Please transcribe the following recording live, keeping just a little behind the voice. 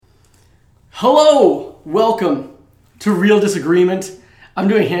Hello! Welcome to Real Disagreement. I'm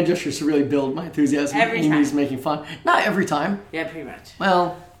doing hand gestures to really build my enthusiasm. Every time. Amy's making fun. Not every time. Yeah, pretty much.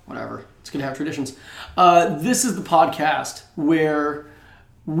 Well, whatever. It's going to have traditions. This is the podcast where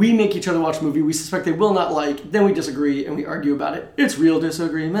we make each other watch a movie we suspect they will not like, then we disagree and we argue about it. It's Real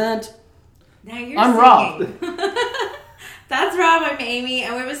Disagreement. Now you're I'm singing. Rob. That's Rob. I'm Amy,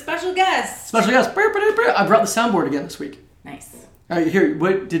 and we have a special guest. Special guest. I brought the soundboard again this week. Nice. Here,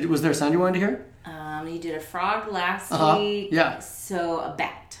 was there a sound you wanted to hear? You did a frog last week. Yeah. So a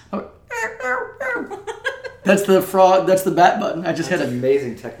bat. Oh. That's the frog. That's the bat button. I just hit it.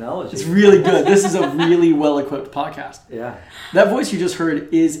 Amazing technology. It's really good. This is a really well-equipped podcast. Yeah. That voice you just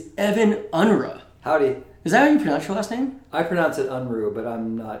heard is Evan Unruh. Howdy. Is that how you pronounce your last name? I pronounce it Unruh, but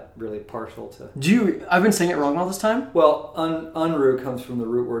I'm not really partial to... I've been saying it wrong all this time? Well, Unruh comes from the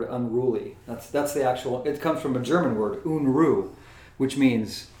root word unruly. That's the actual... It comes from a German word, Unruh, which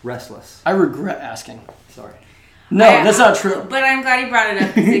means restless. I regret asking. Sorry. No, that's not true. But I'm glad you brought it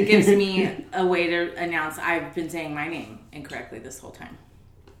up because it gives me a way to announce I've been saying my name incorrectly this whole time.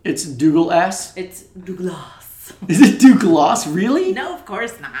 It's Dougal Ass? It's Douglas. Is it Douglas? Really? No, of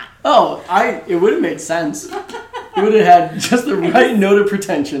course not. Oh, it would have made sense. It would have had just the right note of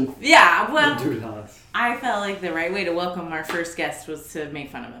pretension. Yeah, well, Douglas. I felt like the right way to welcome our first guest was to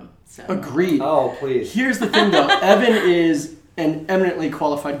make fun of him. So. Agreed. Oh, please. Here's the thing, though. Evan is an eminently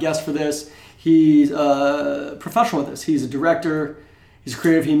qualified guest for this. He's a professional with this. He's a director. He's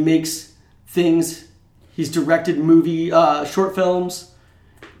creative. He makes things. He's directed short films.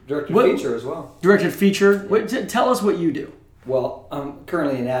 Directed feature as well. Directed feature. Tell us what you do. Well, I'm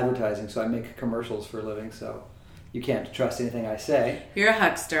currently in advertising, so I make commercials for a living, so you can't trust anything I say. You're a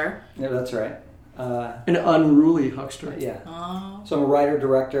huckster. Yeah, that's right. An unruly huckster. Yeah. Oh. So I'm a writer,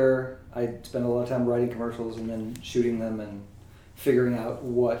 director. I spend a lot of time writing commercials and then shooting them and figuring out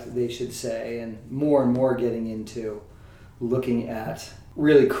what they should say, and more getting into looking at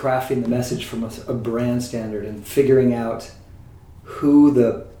really crafting the message from a brand standard and figuring out who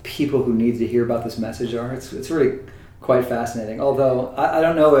the people who need to hear about this message are. It's really quite fascinating. Although I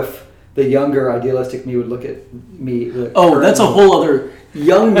don't know if the younger idealistic me would look at me. That's a whole other...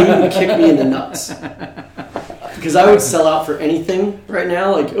 Young me would kick me in the nuts. Because I would sell out for anything right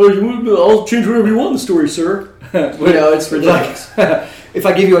now. Like, I'll change whatever you want in the story, sir. It's ridiculous. If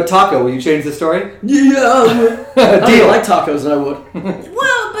I give you a taco, will you change the story? Yeah. I don't like tacos, and I would.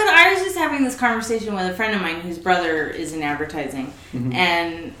 Well, but I was just having this conversation with a friend of mine whose brother is in advertising. Mm-hmm.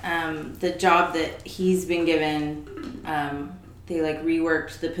 And the job that he's been given, they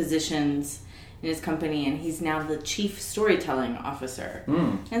reworked the positions in his company, and he's now the chief storytelling officer.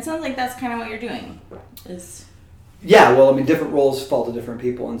 And it sounds like that's kind of what you're doing. Yeah, well, different roles fall to different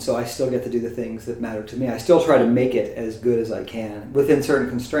people, and so I still get to do the things that matter to me. I still try to make it as good as I can within certain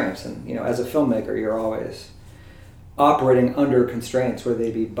constraints. And, as a filmmaker, you're always operating under constraints, whether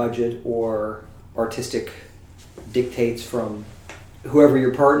they be budget or artistic dictates from whoever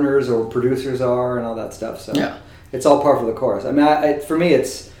your partners or producers are and all that stuff. So yeah. It's all par for the course. For me,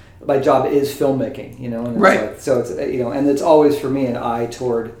 my job is filmmaking, and it's right. So it's, and it's always for me an eye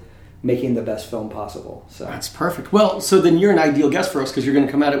toward making the best film possible. So that's perfect. Well, so then you're an ideal guest for us because you're going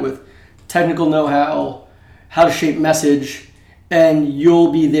to come at it with technical know-how, how to shape message, and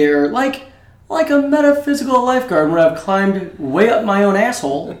you'll be there like a metaphysical lifeguard. When I've climbed way up my own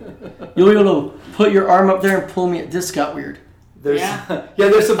asshole, you'll be able to put your arm up there and pull me. This got weird. There's some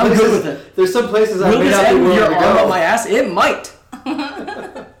places. I'm good with it. There's some places I may not be willing to go. Arm up my ass? It might.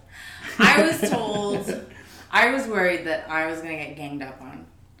 I was worried that I was going to get ganged up on.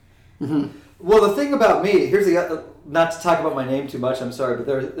 Mm-hmm. Well, the thing about me, here's not to talk about my name too much, I'm sorry, but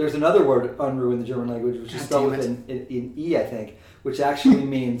there's another word, Unruh, in the German language, which is spelled with an E, I think, which actually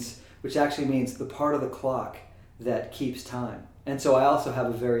means the part of the clock that keeps time. And so I also have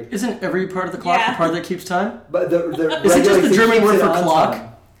a very... Isn't every part of the clock the part that keeps time? But is it just the German word for clock?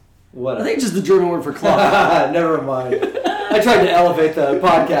 Time. What? I think it's just the German word for clock. Never mind. I tried to elevate the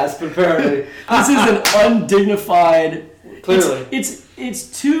podcast, but apparently... This is an undignified... Clearly.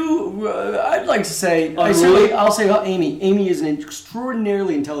 It's too... I'd like to say... I'll say about Amy. Amy is an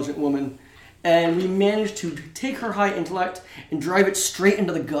extraordinarily intelligent woman, and we managed to take her high intellect and drive it straight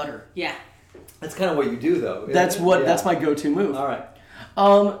into the gutter. Yeah. That's kind of what you do, though. That's my go-to move. All right.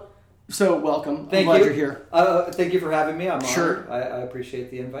 So, welcome. Thank I'm glad you. you're here. Thank you for having me. I'm sure. honored. I appreciate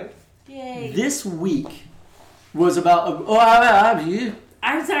the invite. Yay. This week was about...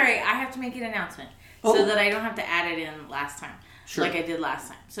 I'm sorry. I have to make an announcement so that I don't have to add it in last time. Sure. Like I did last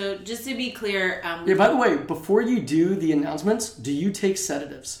time. So, just to be clear... by the way, before you do the announcements, do you take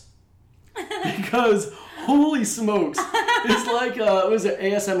sedatives? Because, Holy smokes! It's like was it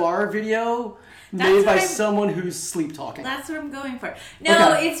ASMR video made That's by what someone who's sleep talking. That's what I'm going for.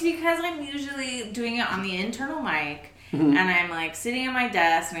 No, Okay. it's because I'm usually doing it on the internal mic, and I'm like sitting at my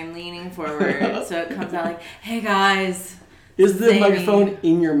desk and I'm leaning forward, so it comes out like, "Hey guys." Is the Sammy. microphone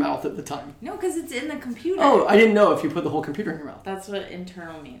in your mouth at the time? No, because it's in the computer. Oh, I didn't know if you put the whole computer in your mouth. That's what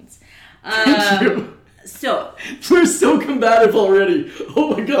internal means. Thank you. So, We're so combative already.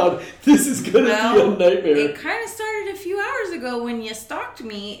 Oh my god, this is gonna be a nightmare. it kind of started a few hours ago when you stalked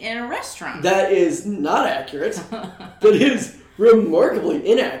me in a restaurant. That is not accurate. That is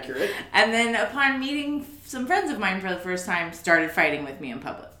remarkably inaccurate. And then upon meeting some friends of mine for the first time, started fighting with me in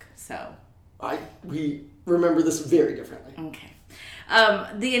public. So, We remember this very differently. okay.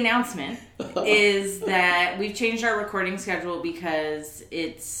 The announcement is that we've changed our recording schedule because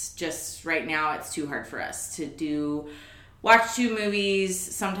it's just right now it's too hard for us to watch 2 movies,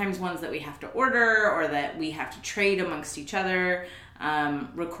 sometimes ones that we have to order or that we have to trade amongst each other,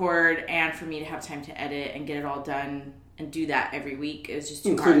 record, and for me to have time to edit and get it all done and do that every week is just too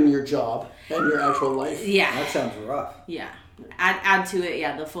Including hard. your job and your actual life. Yeah. That sounds rough. Yeah. Add to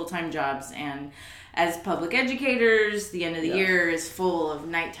it, the full-time jobs. And as public educators, the end of the year is full of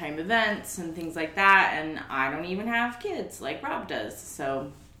nighttime events and things like that. And I don't even have kids like Rob does.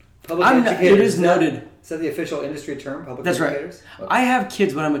 So, Public It educators. is noted. Is that the official industry term? Public That's right. educators? Okay. I have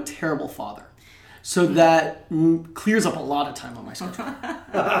kids, but I'm a terrible father. So that clears up a lot of time on my schedule.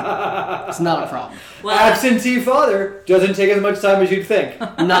 It's not a problem. well, Absentee father doesn't take as much time as you'd think.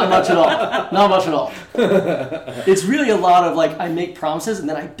 Not much at all. Not much at all. It's really a lot of like, I make promises and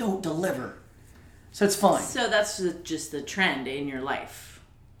then I don't deliver. So it's fine. so that's just the trend in your life.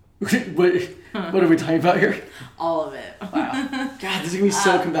 what are we talking about here? All of it. Wow. God, this is going to be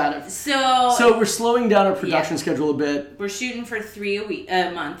so combative. So we're slowing down our production schedule a bit. we're shooting for 3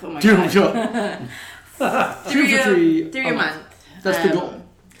 a month. Oh my Two, god. two. Two for three. Three a month. That's the goal.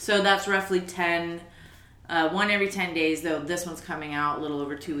 So that's roughly 10, one every 10 days, though this one's coming out a little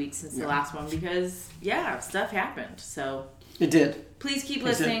over 2 weeks since the last one because, stuff happened. So It did. please keep It did.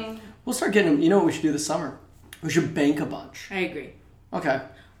 listening. We'll start getting them. You know what we should do this summer? We should bank a bunch. I agree. Okay.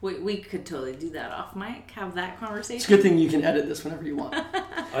 We could totally do that off mic, have that conversation. It's a good thing you can edit this whenever you want. I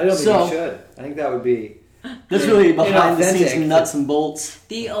don't think So- you should. I think that would be... That's really behind the scenes Inauthentic. nuts and bolts.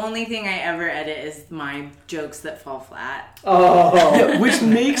 The only thing I ever edit is my jokes that fall flat. Oh. Yeah, which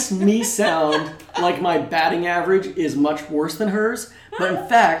makes me sound like my batting average is much worse than hers. But in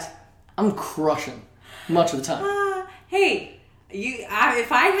fact, I'm crushing much of the time. Hey,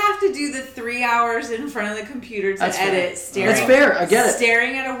 if I have to do the 3 hours in front of the computer to That's fair. edit, staring, That's fair, I get it.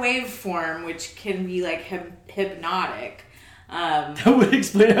 staring at a waveform, which can be like hypnotic. That would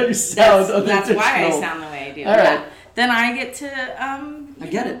explain how you sound. That's why I unintentional. sound the way I do. All right. Then I get to I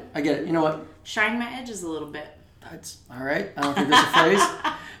get it. You know what? shine my edges a little bit. That's all right. I don't think there's a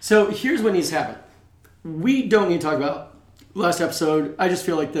phrase. So here's what needs to happen. We don't need to talk about last episode. I just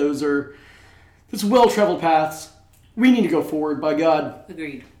feel like it's well-traveled paths. We need to go forward, by God.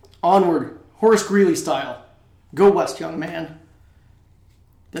 Agreed. Onward, Horace Greeley style. Go west, young man.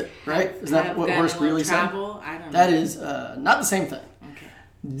 Right? Is that what Horace Greeley said? travel? I don't know. That is not the same thing. Okay.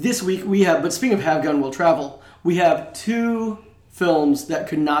 This week we have, but speaking of Have Gun Will Travel, we have 2 films that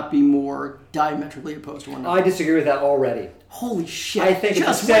could not be more diametrically opposed to one another. I disagree with that already. Holy shit. I think it's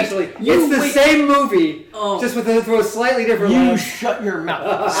Just essentially... wait. It's the same movie, Oh. just through a slightly different You lens. shut your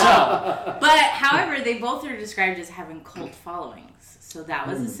mouth. So, But, however, they both are described as having cult followings. So that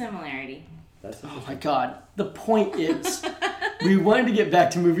was a similarity. That's oh my God. The point is, we wanted to get back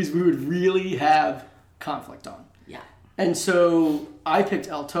to movies we would really have conflict on. Yeah. And so I picked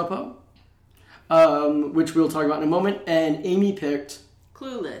El Topo, which we'll talk about in a moment, and Amy picked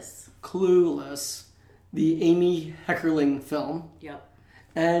Clueless. Clueless, the Amy Heckerling film. Yep.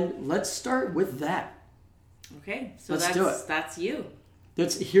 And let's start with that. Okay. So Let's that's do it. that's you.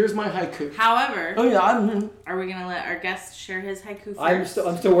 Here's my haiku. However, Oh yeah, are we gonna let our guest share his haiku first?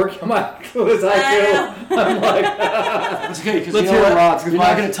 I'm still working on my clues. I'm like, it's okay because Let's you know hear what? it, Rob, 'cause You're not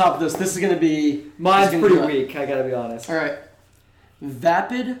mine's- going to top this. This is going to be mine's this is pretty gonna be weak. I gotta be honest. All right,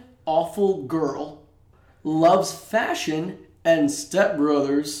 vapid, awful girl loves fashion and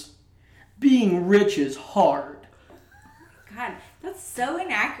stepbrothers. Being rich is hard. God, that's so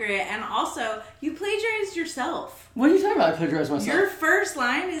inaccurate. And also, you plagiarized yourself. What are you talking about? I plagiarized myself. Your first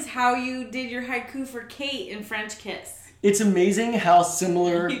line is how you did your haiku for Kate in French Kiss. It's amazing how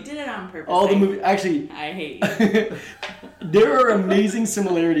similar You did it on purpose. all the movies. Actually, I hate you. there are amazing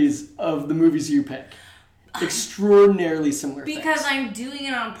similarities of the movies you pick. Extraordinarily similar. Because things. I'm doing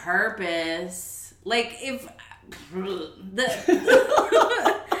it on purpose. Like, if...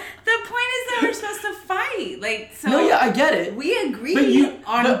 The the point is that we're supposed to fight. Like, so No, yeah, I get it. we agree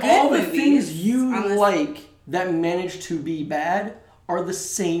on but good all the movies things you on this- like that manage to be bad are the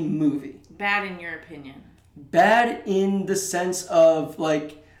same movie. Bad in your opinion. Bad in the sense of,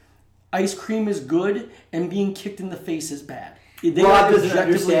 like, ice cream is good and being kicked in the face is bad. They Rob are doesn't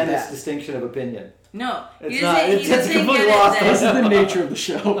objectively understand this bad. distinction of opinion. No, It's he not- doesn't, it's- he it's doesn't completely get lost it. This That, is the nature of the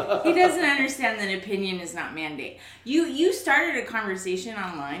show. he doesn't understand that opinion is not mandate. You started a conversation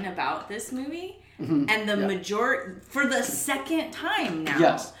online about this movie, and the majority, for the second time now,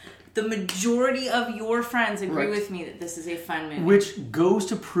 Yes. the majority of your friends agree Right. with me that this is a fun movie. Which goes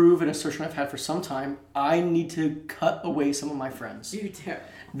to prove an assertion I've had for some time. I need to cut away some of my friends. you do.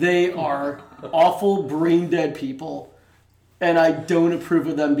 They are awful, brain-dead people, and I don't approve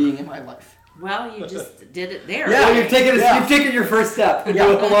of them being in my life. Well, you just did it there. Yeah. Well, you've taken Yeah. you've taken your first step into Yeah.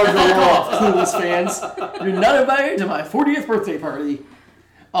 a larger world. Clueless fans. You're not invited to my 40th birthday party.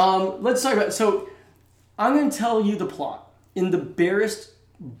 Let's talk about... So, I'm going to tell you the plot in the barest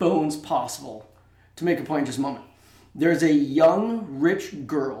bones possible to make a point in just a moment. There's a young, rich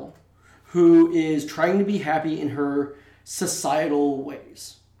girl who is trying to be happy in her societal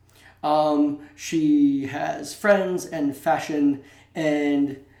ways. She has friends and fashion,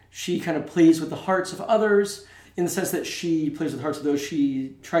 and she kind of plays with the hearts of others in the sense that she plays with the hearts of those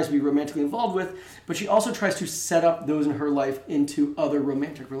she tries to be romantically involved with, but she also tries to set up those in her life into other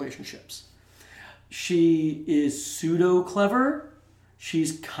romantic relationships. She is pseudo-clever,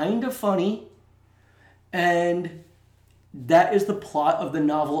 she's kind of funny, and that is the plot of the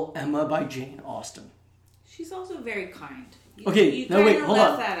novel Emma by Jane Austen. She's also very kind. Okay, you no, wait, kinda hold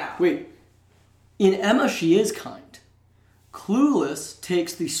left on. that out. Wait. In Emma, she is kind. Clueless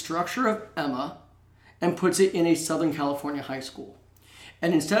takes the structure of Emma and puts it in a Southern California high school.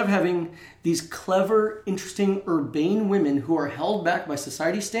 And instead of having these clever, interesting, urbane women who are held back by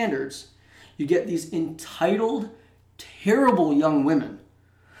society standards, you get these entitled, terrible young women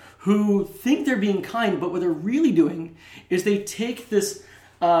who think they're being kind, but what they're really doing is they take this...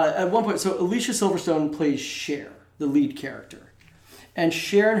 at one point, so Alicia Silverstone plays Cher, the lead character. And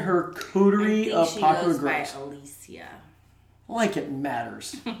Cher and her coterie of popular girls. By Alicia. Like it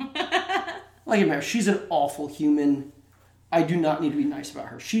matters. Like it matters. She's an awful human. I do not need to be nice about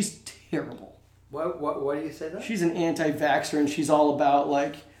her. She's terrible. Why do you say that? She's an anti-vaxxer, and she's all about,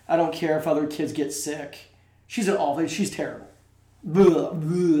 like, I don't care if other kids get sick. She's an awful... She's terrible. Blah,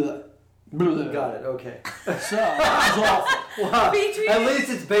 blah, blah. Got it. Okay. So, she's awful. Wow. Between- At least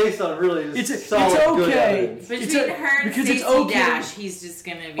it's based on really just solid, it's good okay. evidence. Between her and because Stacey it's okay. Dash, he's just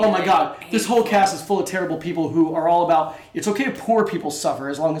going to be Oh my like, god, this whole hateful. cast is full of terrible people who are all about, it's okay if poor people suffer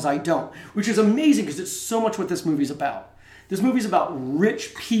as long as I don't. Which is amazing because it's so much what this movie's about. This movie's about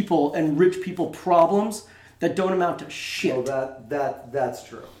rich people and rich people problems that don't amount to shit. Well, that's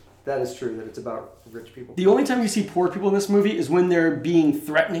true. That is true that it's about rich people. The only time you see poor people in this movie is when they're being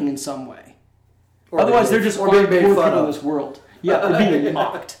threatening in some way. Or Otherwise, being- they're just or poor being people made fun in of. this world. Yeah, they're being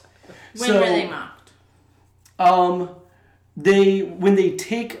mocked. When were they mocked? When they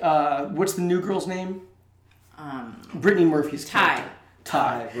take what's the new girl's name? Brittany Murphy's Ty. character.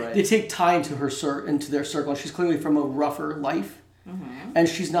 Ty. Right. They take Ty into their circle, and she's clearly from a rougher life, and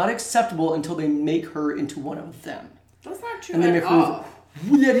she's not acceptable until they make her into one of them. That's not true And they at make all. her.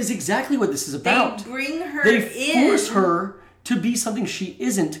 That is exactly what this is about. They bring her They in. force her to be something she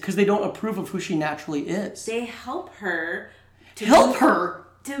isn't because they don't approve of who she naturally is. They help her to Help move, her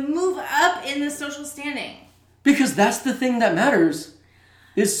to move up in the social standing. because that's the thing that matters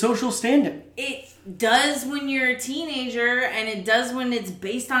is social standing. It does when you're a teenager, and it does when it's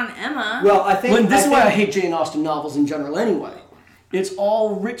based on Emma. Well, I think This is why I think- hate Jane Austen novels in general anyway. It's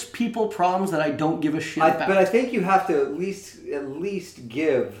all rich people problems that I don't give a shit about. But I think you have to at least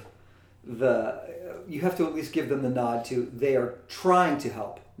give them the nod to they are trying to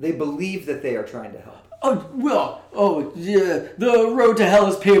help. They believe that they are trying to help. Yeah, the road to hell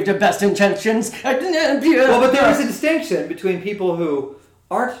is paved to best intentions. Well, but there is a distinction between people who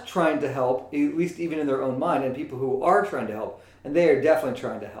aren't trying to help, at least even in their own mind, and people who are trying to help, and they are definitely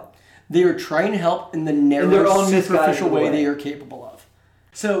trying to help. They are trying to help in the their narrow, own superficial misguided way way. they are capable of.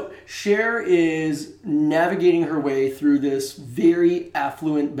 So Cher is navigating her way through this very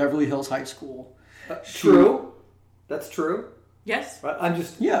affluent Beverly Hills high school. True, that's true. yes. Right? I'm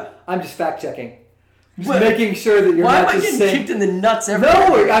just fact checking, But making sure that you're why am not I just getting saying. kicked in the nuts every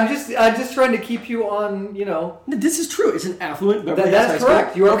No, I'm just trying to keep you on. This is true. It's an affluent Beverly Hills That's high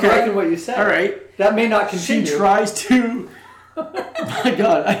correct. school. You are Okay. correct in what you said. All right. That may not continue. She tries to... My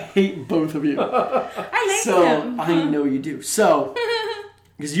God, I hate both of you. I like So, them. I know you do. So,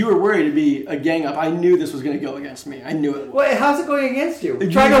 Because you were worried to be a gang up. I knew this was going to go against me. I knew it. Wait, how's it going against you?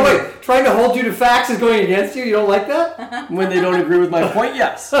 Trying to hold you to facts is going against you? You don't like that? When they don't agree with my point,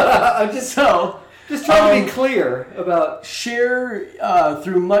 yes. I'm just trying to be clear about... Cher,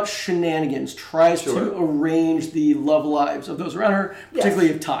 through much shenanigans, tries to arrange the love lives of those around her,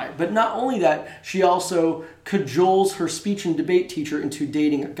 particularly of Ty. But not only that, she also cajoles her speech and debate teacher into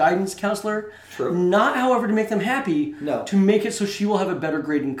dating a guidance counselor. True. Not, however, to make them happy, No. to make it so she will have a better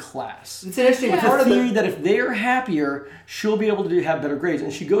grade in class. It's an interesting With part the of theory that if they are happier, she'll be able to have better grades.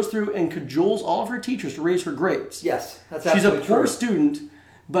 And she goes through and cajoles all of her teachers to raise her grades. Yes, that's She's absolutely a poor true. student,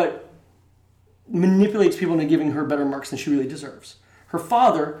 but manipulates people into giving her better marks than she really deserves. Her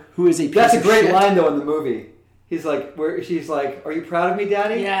father, who is a piece That's a of great shit, line, though, in the movie. He's like, she's like, "Are you proud of me,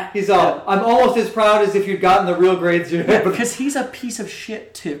 Daddy?" Yeah. He's all, "I'm almost as proud as if you'd gotten the real grades you had." because he's a piece of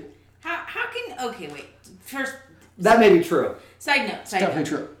shit too. How can... Okay, wait. First, That may be true. side note. Definitely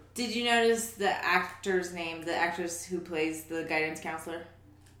true. Did you notice the actor's name, the actress who plays the guidance counselor?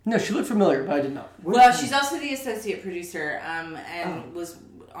 No, she looked familiar, but I did not. Well, she's also the associate producer and was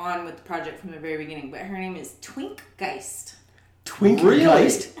on with the project from the very beginning. But her name is Twink Geist. Twink Really?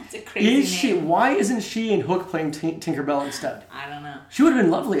 Geist? That's a crazy name. Why isn't she in Hook playing Tinkerbell instead? I don't know. She would have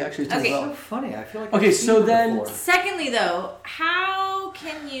been lovely, actually, as Okay. So Tinkerbell. funny. I feel like Okay, I've seen so her then- before. Secondly, though, how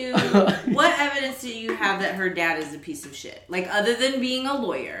can you... what evidence do you have that her dad is a piece of shit? Like, other than being a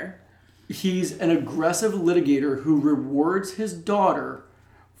lawyer... He's an aggressive litigator who rewards his daughter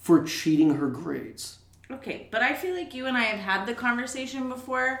for cheating her grades. Okay, but I feel like you and I have had the conversation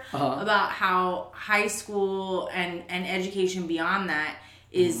before Uh-huh. about how high school and education beyond that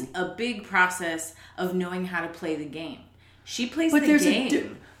is a big process of knowing how to play the game. She plays But the there's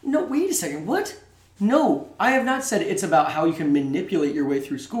game. no, wait a second. What? No, I have not said it's about how you can manipulate your way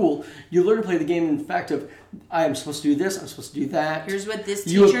through school. You learn to play the game in fact of, I am supposed to do this, I'm supposed to do that. Here's what this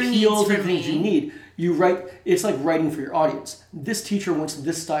You teacher appeal needs to from things me. you need. You write, it's like writing for your audience. This teacher wants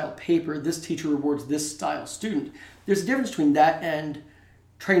this style paper, this teacher rewards this style student. There's a difference between that and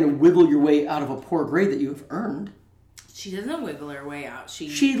trying to wiggle your way out of a poor grade that you have earned. She doesn't wiggle her way out.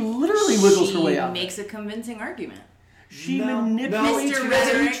 She literally wiggles her way out. She makes a convincing argument. She No, manipulates Mr. her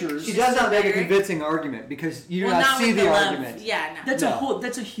Rhetoric. teachers. She does not make a convincing argument because you do Well, not see with the love. argument. Yeah, no.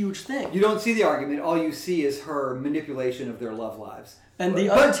 That's a huge thing. You don't see the argument. All you see is her manipulation of their love lives. And the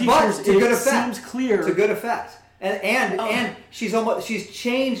other teachers, to good it effect. seems clear. To good effect. And she's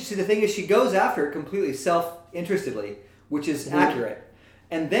changed. See, the thing is, she goes after it completely self-interestedly, which is accurate.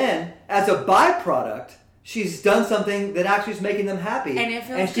 And then, as a byproduct, she's done something that actually is making them happy, And it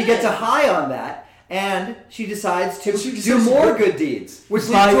feels she good. gets a high on that. And she decides to She do decides to more do- good deeds, which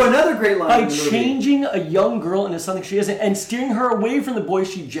leads By- to another great line by in the movie. changing a young girl into something she isn't and steering her away from the boys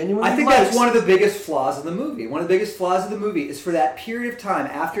she genuinely I think likes. that's one of the biggest flaws of the movie. One of the biggest flaws of the movie is for that period of time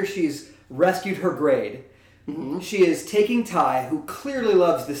after she's rescued her grade, she is taking Ty, who clearly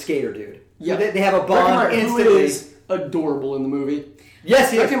loves the skater dude. Yeah. They have a bond Breckenmeyer, instantly. who is adorable in the movie.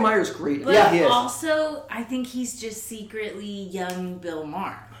 Yes, he is. Breckenmeyer's great. But Yeah, he is. also, I think he's just secretly young Bill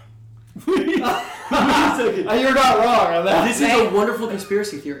Maher. You're not wrong on that. This is a wonderful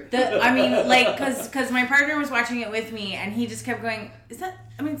conspiracy theory. I mean, like, because my partner was watching it with me, and he just kept going, "Is that?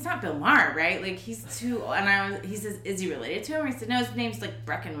 I mean, it's not Bill Maher, right? Like, he's too." And he says, "Is he related to him?" I said, "No, his name's like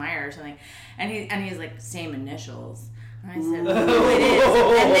Breckenmeyer or something." And he's like, "Same initials." And I said, "No, it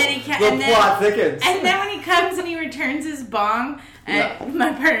is." And then The plot thickens. And then when he comes and he returns his bong, and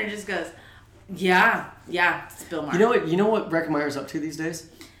my partner just goes, "Yeah, it's Bill Maher." You know what Breckenmeyer's up to these days?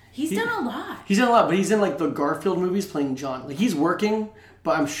 He's done a lot. He's done a lot, but he's in like the Garfield movies playing John. Like he's working,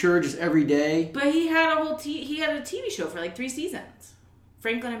 but I'm sure just every day. But he had a he had a TV show for like 3 seasons,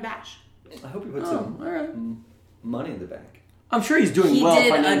 Franklin and Bash. I hope he puts Oh, some all right. money in the bank. I'm sure he's doing He well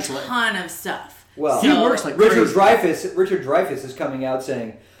did a financially. ton of stuff. Well, He works like Richard crazy. Dreyfuss is coming out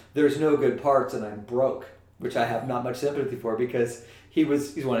saying there's no good parts and I'm broke, which I have not much sympathy for because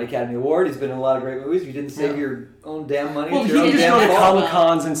he's won an Academy Award. He's been in a lot of great movies. You didn't save your own damn money. Well, It's he your can own just damn go to fault. Comic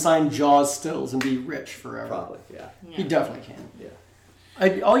Cons and sign Jaws stills and be rich forever. Probably, yeah. He definitely can.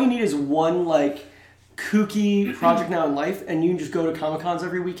 Yeah. All you need is one like kooky project now in life, and you can just go to Comic Cons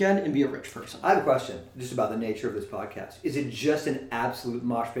every weekend and be a rich person. I have a question just about the nature of this podcast. Is it just an absolute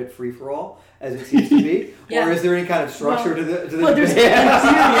mosh pit free for all, as it seems to be, Yeah. or is there any kind of structure to the? Well, there's, debate? in theory,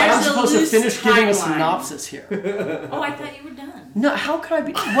 I'm There's a supposed to loose finish giving a timeline. synopsis here. Oh, I thought you were done. No, how could I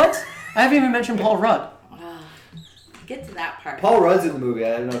be? What? I haven't even mentioned Paul Rudd. Get to that part. Paul Rudd's in the movie.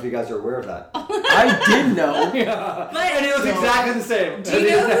 I don't know if you guys are aware of that. I did know. And he looks exactly the same. Do you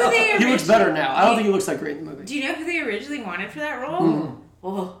know who they He looks better now. I don't think he looks that great in the movie. Do you know who they originally wanted for that role?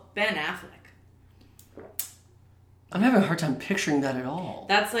 Oh, Ben Affleck. I'm having a hard time picturing that at all.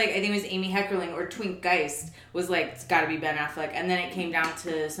 That's like, I think it was Amy Heckerling or Twink Geist was like, it's got to be Ben Affleck. And then it came down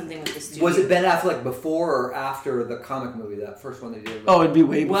to something with the studio. Was it Ben Affleck before or after the comic movie, that first one they did? Oh, it'd be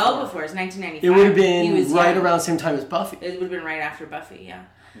way before. Well before. It's 1995. It would have been right around the same time as Buffy. It would have been right after Buffy, yeah.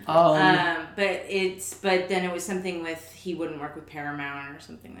 But then it was something with he wouldn't work with Paramount or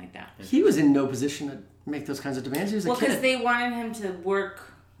something like that. He was in no position to make those kinds of demands. He was a kid. Well, because they wanted him to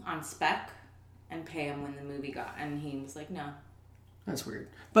work on spec and pay him when the movie got, and he was like, no. That's weird.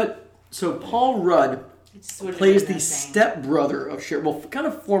 But so Paul Rudd plays the stepbrother of Cher. Well, kind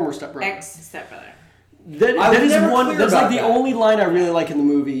of former stepbrother. Ex-stepbrother. That is one. That's like the only line I really like in the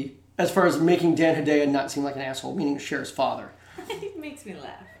movie, as far as making Dan Hedaya not seem like an asshole, meaning Cher's father. It makes me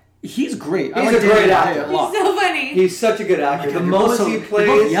laugh. He's great. He's a great actor. He's so funny. He's such a good actor. The moments he plays.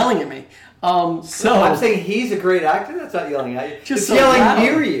 You're both yelling at me. So I'm saying he's a great actor. That's not yelling at you. Just it's yelling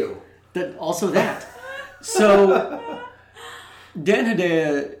near you. That. So Dan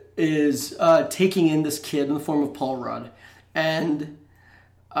Hedaya is taking in this kid in the form of Paul Rudd, and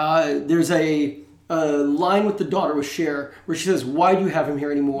there's a line with the daughter with Cher where she says, "Why do you have him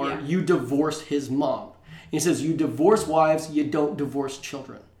here anymore? Yeah. You divorced his mom." And he says, "You divorce wives, you don't divorce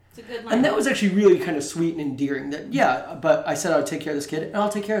children." It's a good line. And that was actually really kind of sweet and endearing. That but I said I would take care of this kid, and I'll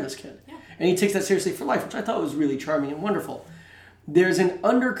take care of this kid. Yeah. And he takes that seriously for life, which I thought was really charming and wonderful. There's an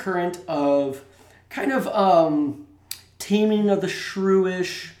undercurrent of kind of Taming of the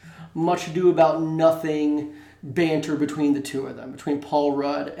Shrewish, Much Ado About Nothing banter between the two of them, between Paul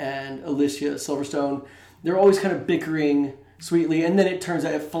Rudd and Alicia Silverstone. They're always kind of bickering sweetly, and then it turns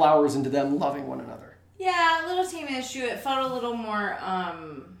out it flowers into them loving one another. Yeah, a little Taming of the Shrew. It felt a little more. I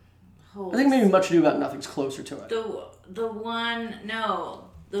think maybe Much Ado About Nothing's closer to it. The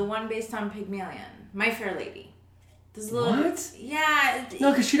one based on Pygmalion, My Fair Lady. What? Yeah.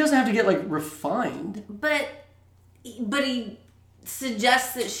 No, because she doesn't have to get, like, refined. But he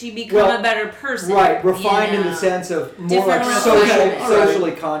suggests that she become a better person. Right, refined in the sense of more like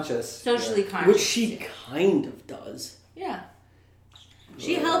socially conscious. Socially conscious. Which she kind of does. Yeah.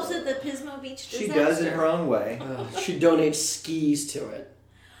 She helps at the Pismo Beach disaster. She does in her own way. She donates skis to it.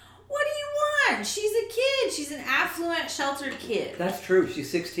 What do you want? She's a kid. She's an affluent, sheltered kid. That's true. She's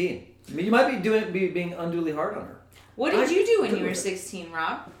 16. I mean, you might be being unduly hard on her. What did you do when you were 16,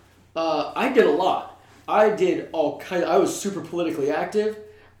 Rob? I did a lot. I did all kinds. I was super politically active.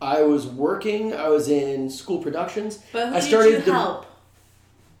 I was working. I was in school productions. But who did you help?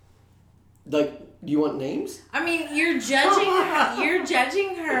 Like, do you want names? I mean, you're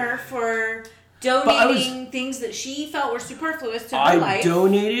judging her for donating things that she felt were superfluous to her life. I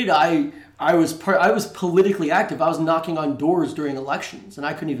donated. I was politically active. I was knocking on doors during elections, and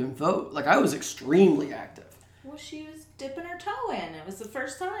I couldn't even vote. Like, I was extremely active. Well, she was dipping her toe in. It was the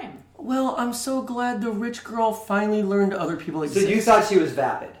first time. Well, I'm so glad the rich girl finally learned other people exist. So you thought she was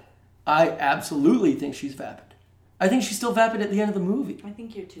vapid? I absolutely think she's vapid. I think she's still vapid at the end of the movie. I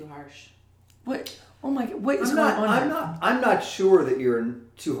think you're too harsh. What? Oh my God! What is going on here? I'm not sure that you're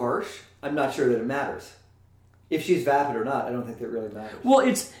too harsh. I'm not sure that it matters. If she's vapid or not, I don't think that really matters. Well,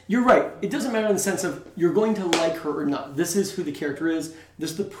 you're right. It doesn't matter in the sense of you're going to like her or not. This is who the character is.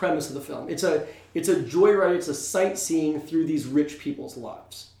 This is the premise of the film. It's a joyride. It's a sightseeing through these rich people's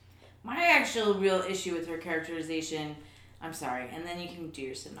lives. My actual real issue with her characterization, I'm sorry, and then you can do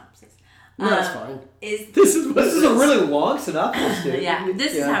your synopsis. No, that's fine. This is a really long synopsis, dude. Yeah,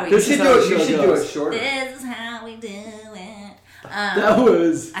 this is how we do it. You should do it shorter. This is how we do it. That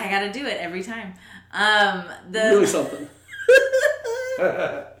was... I gotta do it every time. Really something.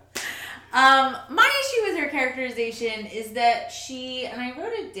 My issue with her characterization is that she, and I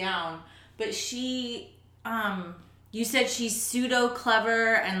wrote it down, but she, you said she's pseudo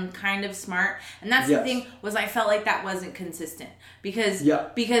clever and kind of smart, and that's the thing, was I felt like that wasn't consistent because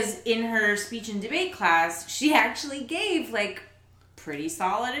in her speech and debate class she actually gave like pretty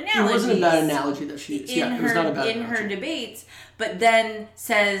solid analogies. It wasn't a bad analogy that she used. It was not a bad analogy. In her debates, but then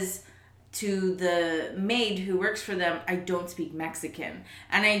says to the maid who works for them, I don't speak Mexican.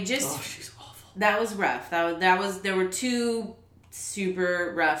 And I just... Oh, she's awful. That was rough. That was there were two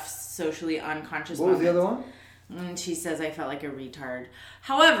super rough, socially unconscious moments. What was the other one? And she says, I felt like a retard.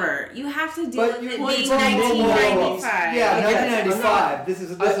 However, you have to deal with it being 1995. Yeah,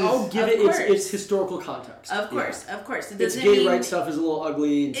 1995. I'll give it its historical context. Of course. Its gay rights stuff is a little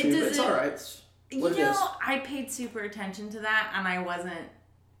ugly, too, but it's all right. It's what it is. I paid super attention to that, and I wasn't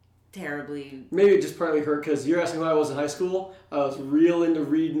terribly... Maybe it just partly hurt because you're asking who I was in high school. I was real into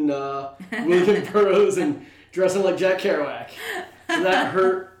reading William Burroughs and dressing like Jack Kerouac. So that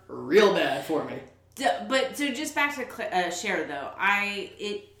hurt real bad for me. But so just back to Cher though,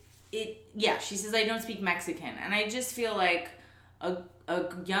 she says, I don't speak Mexican. And I just feel like a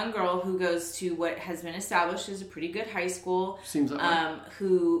young girl who goes to what has been established as a pretty good high school, seems that way.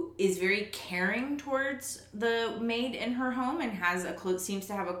 Who is very caring towards the maid in her home and has seems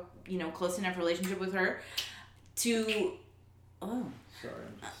to have a close enough relationship with her to Sorry.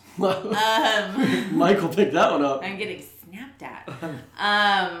 Michael picked that one up. I'm getting snapped at.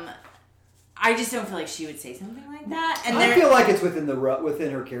 I just don't feel like she would say something like that. And I feel like it's within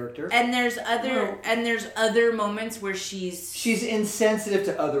her character. And there's other moments where she's insensitive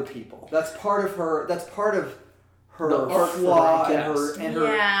to other people. That's part of her. That's part of her flaw and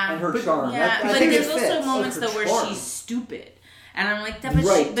her charm. Yeah, but there's also moments though where she's stupid, and I'm like,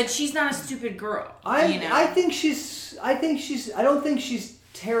 but she's not a stupid girl. I don't think she's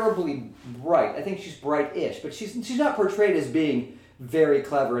terribly bright. I think she's bright-ish, but she's not portrayed as being very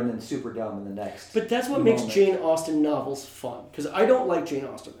clever and then super dumb in the next. But that's what makes Jane Austen novels fun. Because I don't like Jane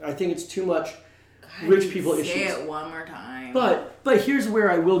Austen. I think it's too much rich people issues. Say it one more time. But here's where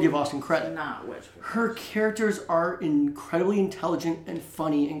I will give Austen credit. Not rich people. Her characters are incredibly intelligent and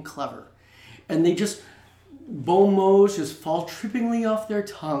funny and clever. And they just... bon mots just fall trippingly off their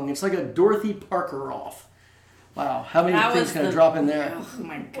tongue. It's like a Dorothy Parker off. Wow, how many things can I drop in there? Oh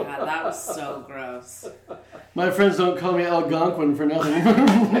my god, that was so gross. My friends don't call me Algonquin for nothing.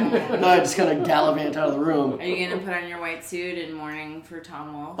 No, I just kind of gallivant out of the room. Are you going to put on your white suit in mourning for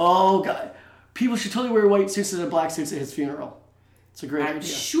Tom Wolfe? Oh, God. People should totally wear white suits and black suits at his funeral. It's a great idea. I'm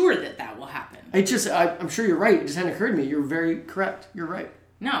sure that will happen. I'm sure you're right. It just hadn't occurred to me. You're very correct. You're right.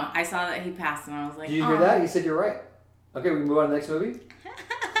 No, I saw that he passed and I was like, did you hear that? He said you're right. Okay, we can move on to the next movie?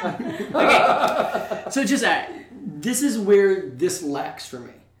 Okay. So this is where this lacks for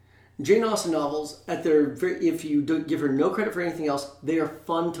me. Jane Austen novels, if you don't give her no credit for anything else, they are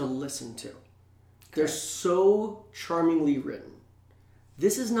fun to listen to. They're so charmingly written.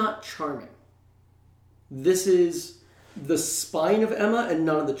 This is not charming. This is the spine of Emma and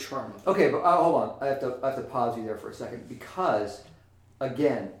none of the charm of her. Okay, but hold on. I have to pause you there for a second because,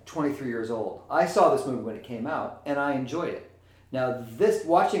 again, 23 years old. I saw this movie when it came out and I enjoyed it. Now,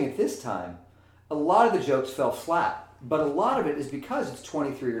 watching it this time, a lot of the jokes fell flat, but a lot of it is because it's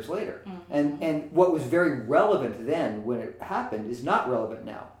 23 years later. Mm-hmm. And what was very relevant then when it happened is not relevant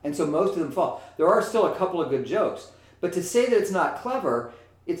now. And so most of them fall. There are still a couple of good jokes, but to say that it's not clever,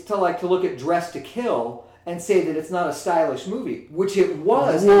 it's to look at Dressed to Kill and say that it's not a stylish movie, which it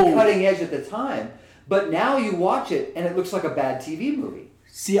was cutting edge at the time. But now you watch it and it looks like a bad TV movie.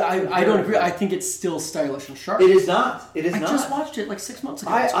 See, I don't agree. I think it's still stylish and sharp. It is not. I just watched it 6 months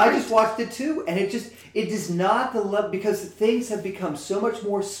ago. I just watched it too, and it is not the level because things have become so much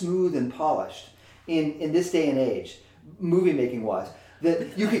more smooth and polished in this day and age, movie making wise.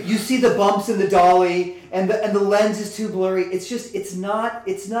 That you see the bumps in the dolly and the lens is too blurry. It's not.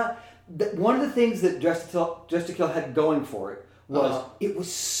 One of the things that Dressed to Kill had going for it was it was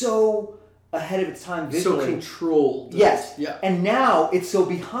so ahead of its time visually. So controlled. Yes. Yeah. And now it's so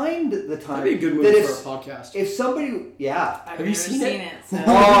behind the time. That'd be a good movie for a podcast. If somebody... Yeah. Have you seen it? So.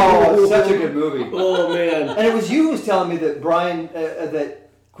 Oh, such a good movie. Oh, man. And it was you who was telling me that that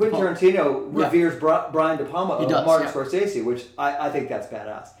Quentin Tarantino reveres Brian De Palma of Martin Scorsese, which I think that's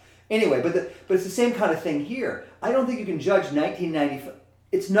badass. Anyway, but it's the same kind of thing here. I don't think you can judge 1995...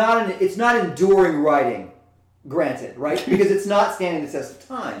 It's not enduring writing, granted, right? Because it's not standing the test of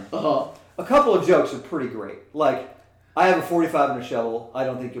time. Uh-huh. A couple of jokes are pretty great. Like, I have a 45 and a shovel. I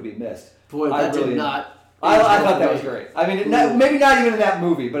don't think you'll be missed. Boy, that did not... I thought that was great. I mean, maybe not even in that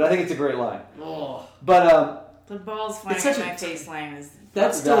movie, but I think it's a great line. Oh. But the balls flying in my face line is...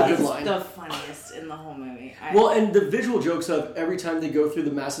 That's still a good line. The funniest in the whole movie. And the visual jokes of every time they go through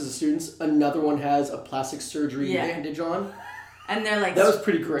the masses of students, another one has a plastic surgery bandage on. And they're that was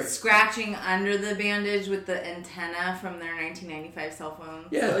pretty great. Scratching under the bandage with the antenna from their 1995 cell phones.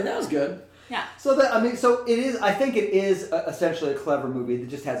 Yeah, that was good. Yeah. So it is. I think it is essentially a clever movie that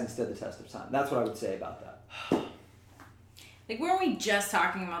just hasn't stood the test of time. That's what I would say about that. Weren't we just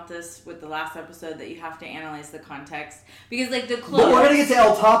talking about this with the last episode that you have to analyze the context? Because the clothes... But we're going to get to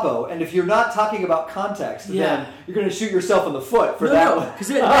El Topo, and if you're not talking about context, then you're going to shoot yourself in the foot for that one. Because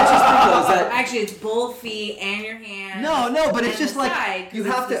that's just that... Actually, it's both feet and your hands. No, but it's just like you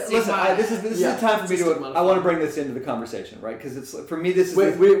have to listen. This is the time for me to. I want to bring this into the conversation, right? Because it's for me. This is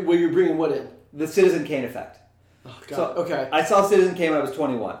wait, you're bringing what in? The Citizen Kane effect. Oh God. So, okay. I saw Citizen Kane when I was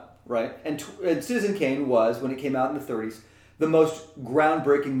 21, right? And Citizen Kane was, when it came out in the 30s, the most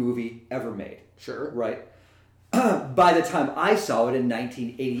groundbreaking movie ever made. Sure. Right? By the time I saw it in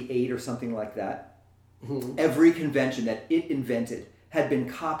 1988 or something like that, every convention that it invented had been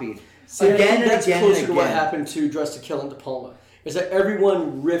copied again and again to what happened to Dressed to Kill and De Palma. is that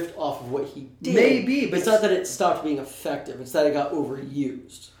everyone riffed off of what he did. Maybe, but it's not that it stopped being effective. It's that it got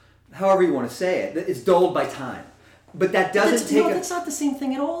overused. However you want to say it. It's dulled by time. But that doesn't take... that's not the same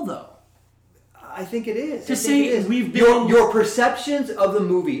thing at all, though. I think it is. To say it is. we've been... Your perceptions of the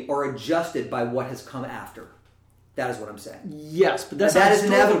movie are adjusted by what has come after. That is what I'm saying. Yes, but that's not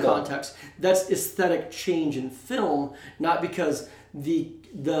historical context. That's aesthetic change in film, not because the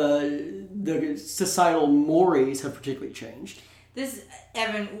societal mores have particularly changed. This,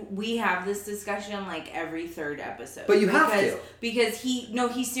 Evan, we have this discussion like every third episode. But you have to. Because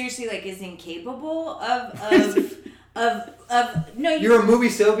he seriously like is incapable of no. You're a movie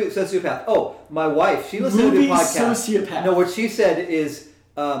sociopath. Oh, my wife, she listened to the podcast. Sociopath. No, what she said is,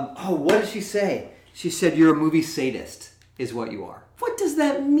 what did she say? She said you're a movie sadist, is what you are. What does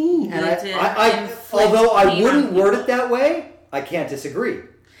that mean? And although I wouldn't word it that way, I can't disagree.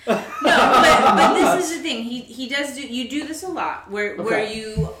 but this is the thing. He does do. You do this a lot, where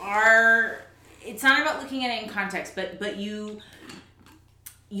you are. It's not about looking at it in context, but you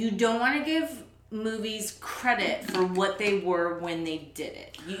don't want to give movies credit for what they were when they did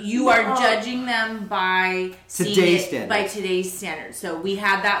it. You are judging them by today's standards. So we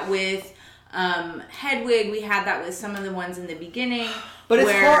had that with Hedwig. We had that with some of the ones in the beginning. But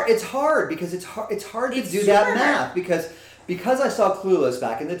it's hard because it's hard to do that math because I saw Clueless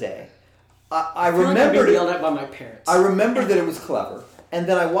back in the day. I remembered yelled at by my parents. I remembered that it was clever, and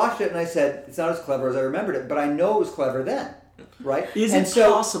then I watched it and I said it's not as clever as I remembered it, but I know it was clever then, right? Is it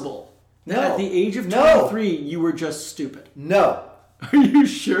possible? No. At the age of 23, you were just stupid. No. Are you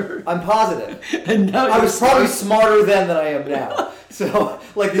sure? I'm positive. And now I was probably smarter then than I am now. So,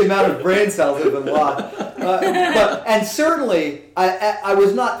 like the amount of brain cells have been lost. And certainly, I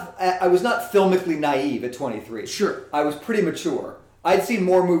was not filmically naive at 23. Sure. I was pretty mature. I'd seen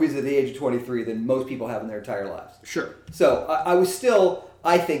more movies at the age of 23 than most people have in their entire lives. Sure. So I was still,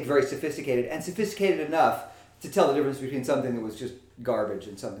 I think, very sophisticated, and sophisticated enough to tell the difference between something that was just garbage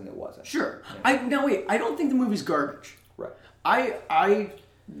and something that wasn't. Sure. Yeah. I don't think the movie's garbage. Right. I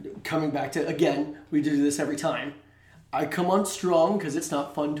coming back to, again, we do this every time. I come on strong because it's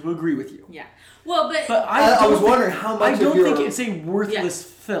not fun to agree with you. Yeah. Well, but I was wondering how much I don't think it's a worthless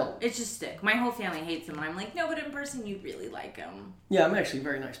film. It's just stick. My whole family hates him, and I'm like, no, but in person, you really like him. Yeah, I'm actually a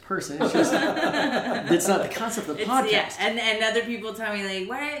very nice person. It's just it's not the concept of the podcast. Yeah, and other people tell me like,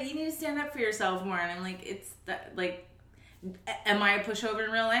 why you need to stand up for yourself more, and I'm like, it's that like, am I a pushover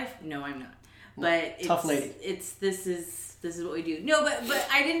in real life? No, I'm not. But tough lady. This is what we do. No, but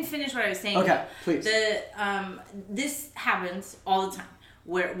I didn't finish what I was saying. Okay, please. This happens all the time.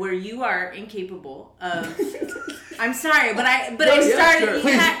 Where you are incapable of. I'm sorry, but I started. Sure.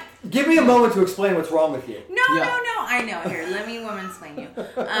 Please give me a moment to explain what's wrong with you. No. I know. Here, let me woman-splain you.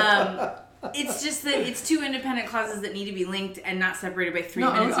 It's just that it's two independent clauses that need to be linked and not separated by 3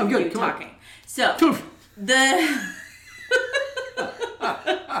 minutes of you talking. On. So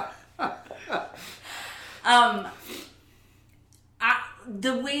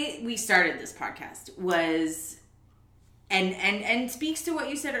the way we started this podcast was. And speaks to what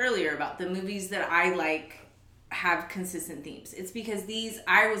you said earlier about the movies that I like have consistent themes. It's because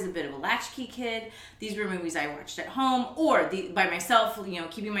I was a bit of a latchkey kid. These were movies I watched at home or by myself,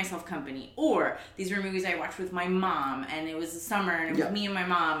 keeping myself company. Or these were movies I watched with my mom and it was the summer and it was me and my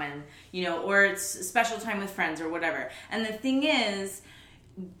mom and, or it's a special time with friends or whatever. And the thing is,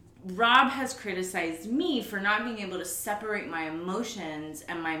 Rob has criticized me for not being able to separate my emotions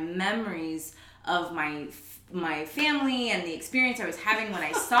and my memories of my family and the experience I was having when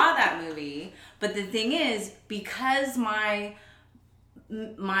I saw that movie. But the thing is, because my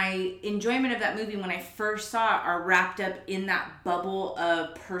enjoyment of that movie when I first saw it are wrapped up in that bubble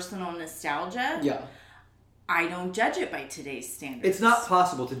of personal nostalgia. Yeah. I don't judge it by today's standards. It's not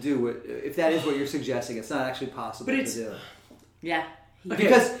possible to do it. If that is what you're suggesting, it's not actually possible to do. Yeah.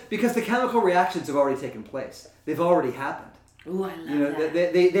 Because the chemical reactions have already taken place. They've already happened. Ooh, I love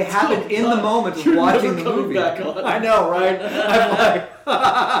that. They happened in the moment of watching the movie. Back on. I know, right?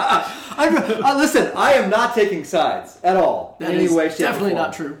 I'm like, listen, I am not taking sides at all. That in any way, shape, definitely or form.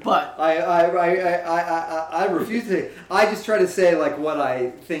 not true. But I refuse to. I just try to say like what I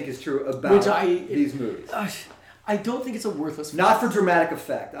think is true about these movies. I don't think it's a worthless film. Not for dramatic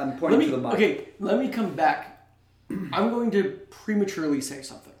effect. I'm pointing to the mic. Okay, let me come back. I'm going to prematurely say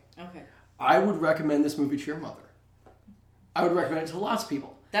something. Okay. I would recommend this movie to your mother. I would recommend it to lots of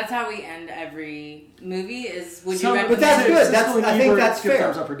people. That's how we end every movie. Would you recommend? But that's good. I think that's fair.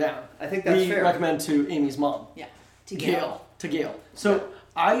 Thumbs up or down. I think that's fair. We recommend to Amy's mom. Yeah. To Gail. So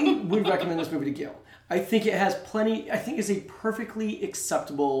I would recommend this movie to Gail. I think it has plenty. I think it's a perfectly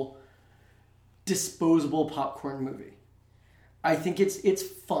acceptable, disposable popcorn movie. I think it's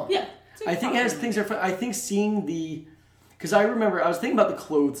fun. Yeah. It's a I think it has fun things that are fun. I think seeing because I remember I was thinking about the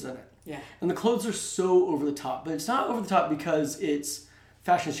clothes in it. Yeah. And the clothes are so over the top, but it's not over the top because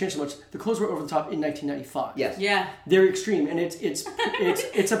fashion has changed so much. The clothes were over the top in 1995. Yes. Yeah. They're extreme, and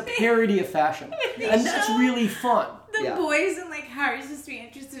it's a parody of fashion, and that's really fun. The boys and like how you're supposed to be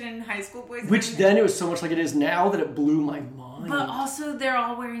interested in high school boys. Which then it was so much like it is now that it blew my mind. But also they're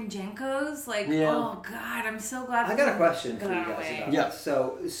all wearing Jenkos. Like, oh God, I'm so glad. I got a question for you guys about Yeah. this.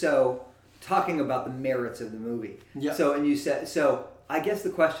 So talking about the merits of the movie. Yeah. And you said, so I guess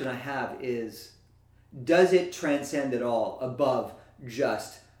the question I have is, does it transcend at all above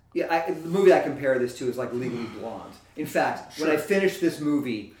just... the movie I compare this to is like Legally Blonde. In fact, when I finished this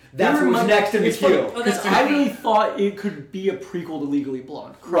movie, that's what was next in the queue. Because I really thought it could be a prequel to Legally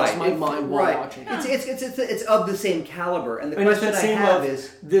Blonde. Crossed my mind while watching it. It's of the same caliber. And the question I have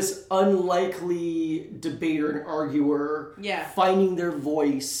is... this unlikely debater and arguer finding their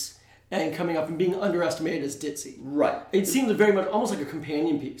voice and coming up and being underestimated as ditzy. Right. It seems very much almost like a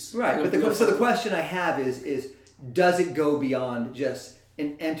companion piece. Right. So the question I have is does it go beyond just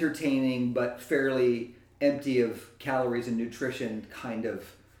an entertaining but fairly empty of calories and nutrition kind of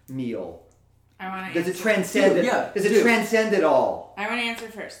meal? I want to. Does it transcend it? Yeah. Does it transcend it all? I want to answer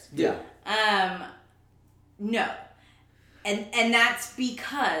first. Yeah. No, and that's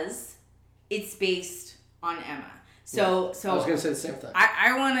because it's based on Emma. So I was going to say the same thing.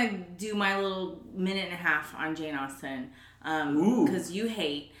 I want to do my little minute and a half on Jane Austen because you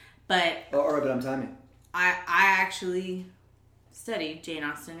hate, but All right, but I'm timing. I actually studied Jane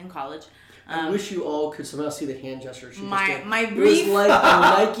Austen in college. I wish you all could somehow see the hand gesture she just did. My It brief was like a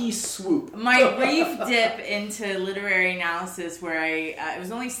Nike swoop. my brief dip into literary analysis where it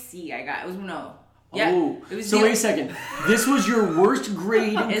was only C I got. It was no. Yeah. Oh, it was so wait a second. This was your worst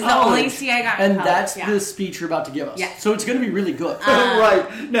grade in It's college, the only C I got in and college, that's yeah. the speech you're about to give us. Yeah. So it's going to be really good.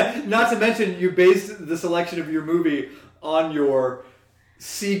 Right. No, not to mention you based the selection of your movie on your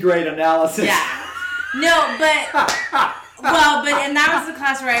C grade analysis. Yeah. No, and that was the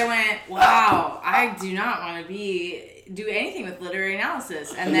class where I went, wow, I do not want to do anything with literary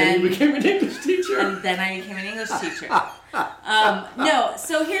analysis. And then you became an English teacher. And then I became an English teacher. No,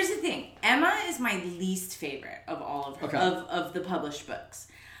 so here's the thing. Emma is my least favorite of all of her, of the published books.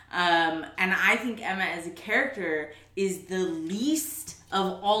 And I think Emma as a character is the least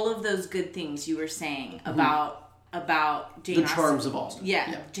of all of those good things you were saying about Jane Austen. The charms of Austen.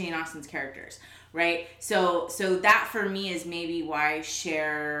 Yeah, Jane Austen's characters, right? So that for me is maybe why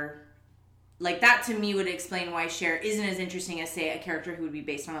Cher, like that to me would explain why Cher isn't as interesting as, say, a character who would be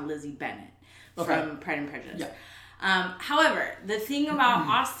based on a Lizzie Bennet from Pride and Prejudice. Yeah. However, the thing about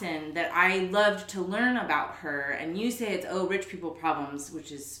Austen that I loved to learn about her, and you say it's rich people problems,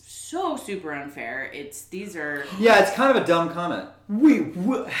 which is so super unfair. These are it's kind of a dumb comment. Wait,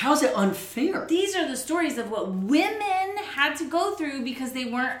 how's it unfair? These are the stories of what women had to go through because they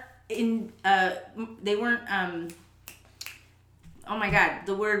weren't oh my God,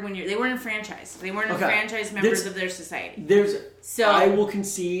 the word they weren't enfranchised. They weren't enfranchised members of their society. I will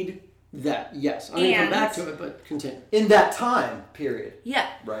concede that, yes. I'm going to come back to it, but continue. In that time period. Yeah.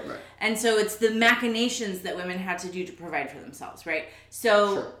 Right. And so it's the machinations that women had to do to provide for themselves, right?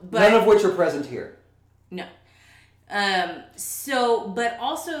 So, Sure. but None of which are present here. no. But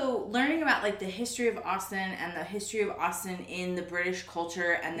also learning about like the history of Austen and the history of Austen in the British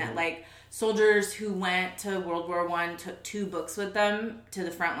culture, and that like soldiers who went to World War I took 2 books with them to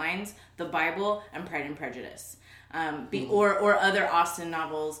the front lines, the Bible and Pride and Prejudice. Or other Austen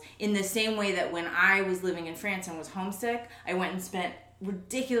novels, in the same way that when I was living in France and was homesick, I went and spent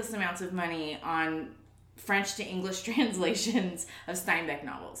ridiculous amounts of money on French to English translations of Steinbeck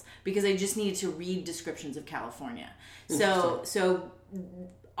novels because I just needed to read descriptions of California. So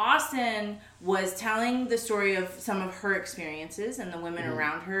Austen was telling the story of some of her experiences and the women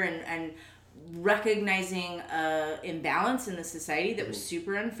around her, and recognizing imbalance in the society that was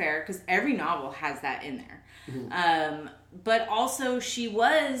super unfair, because every novel has that in there. But also she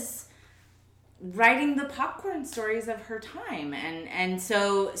was writing the popcorn stories of her time, and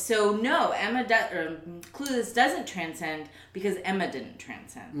so no, Clueless doesn't transcend because Emma didn't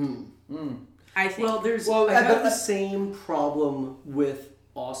transcend. I think. I have the same problem with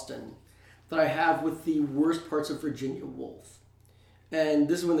Austen that I have with the worst parts of Virginia Woolf. And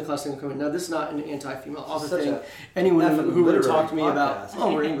this is when the class thing will come in. Now, this is not an anti-female author thing. Anyone who would talk to me about,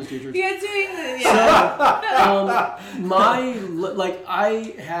 we're English teachers. You're doing this.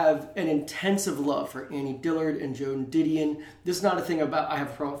 I have an intensive love for Annie Dillard and Joan Didion. This is not a thing about I have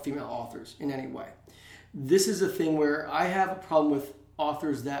a problem with female authors in any way. This is a thing where I have a problem with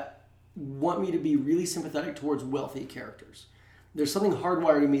authors that want me to be really sympathetic towards wealthy characters. There's something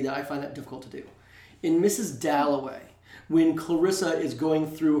hardwired in me that I find that difficult to do. In Mrs. Dalloway, when Clarissa is going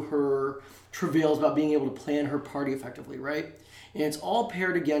through her travails about being able to plan her party effectively, right? And it's all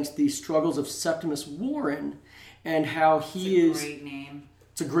paired against the struggles of Septimus Warren and how he is... Great name.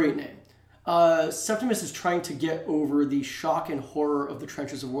 It's a great name. Septimus is trying to get over the shock and horror of the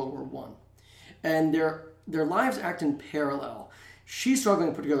trenches of World War I. And their lives act in parallel. She's struggling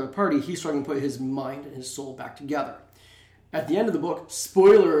to put together a party. He's struggling to put his mind and his soul back together. At the end of the book,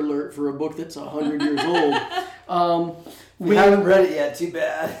 spoiler alert for a book that's 100 years old. We haven't read it yet, too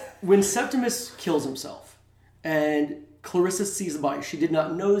bad. When Septimus kills himself and Clarissa sees the body, she did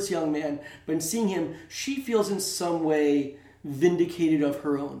not know this young man, but in seeing him, she feels in some way vindicated of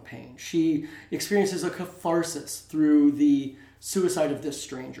her own pain. She experiences a catharsis through the suicide of this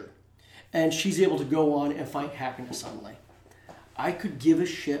stranger. And she's able to go on and find happiness suddenly. I could give a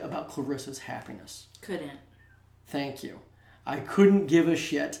shit about Clarissa's happiness. Couldn't. Thank you. I couldn't give a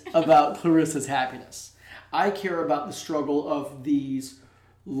shit about Clarissa's happiness. I care about the struggle of these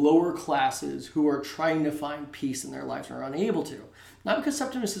lower classes who are trying to find peace in their lives and are unable to. Not because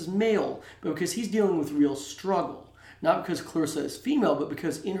Septimus is male, but because he's dealing with real struggle. Not because Clarissa is female, but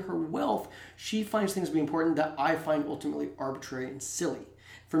because in her wealth, she finds things to be important that I find ultimately arbitrary and silly.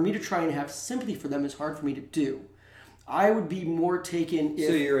 For me to try and have sympathy for them is hard for me to do. I would be more taken if...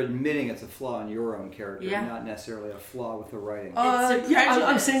 So you're admitting it's a flaw in your own character, Yeah. not necessarily a flaw with the writing.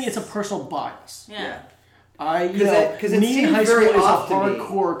 I'm saying it's a personal bias. Yeah. Because it me in seems high school very is a off to me.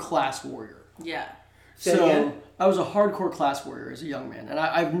 hardcore class warrior. Yeah. Say it again? I was a hardcore class warrior as a young man, and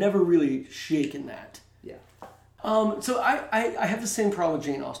I've never really shaken that. Yeah. So I have the same problem with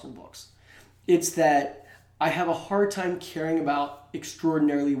Jane Austen books. It's that I have a hard time caring about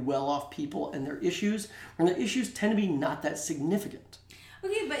extraordinarily well-off people and their issues, when their issues tend to be not that significant.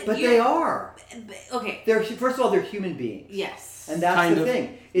 Okay, but they are. Okay. They're first of all, they're human beings. Yes. And that's Kind the of.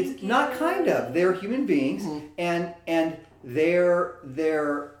 thing. It's not kind of. They're human beings, and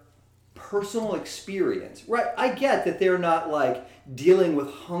their personal experience. Right. I get that they're not like dealing with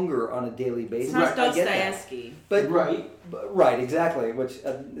hunger on a daily basis. It's not I get that. Dostoevsky. But Right. right, exactly. Which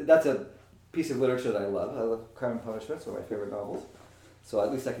that's a piece of literature that I love. I love Crime and Punishment. It's one of my favorite novels. So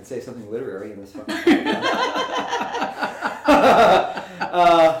at least I can say something literary in this fucking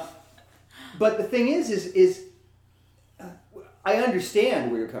but the thing is I understand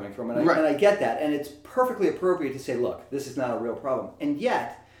where you're coming from, and I get that, and it's perfectly appropriate to say, look, this is not a real problem. And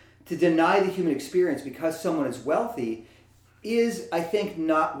yet, to deny the human experience because someone is wealthy is, I think,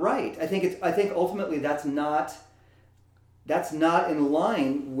 not right. I think ultimately that's not in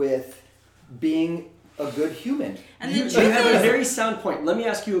line with being a good human. And You the truth have a is, very sound point. Let me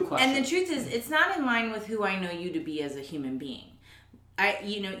ask you a question. and the truth is, it's not in line with who I know you to be as a human being.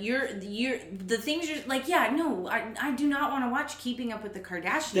 You're the things you're like. Yeah, no, I do not want to watch Keeping Up with the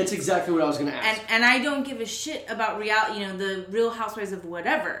Kardashians. That's exactly what I was going to ask. And I don't give a shit about reality. The Real Housewives of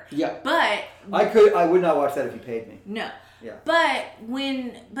whatever. Yeah. But I would not watch that if you paid me. no. Yeah. But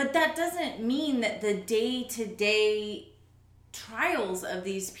that doesn't mean that the day-to-day trials of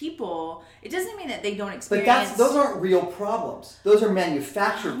these people, it doesn't mean that they don't experience. But those aren't real problems. Those are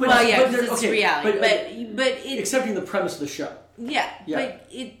manufactured problems. Well, yeah, But because it's okay, reality. But it, accepting the premise of the show. yeah, Yeah. but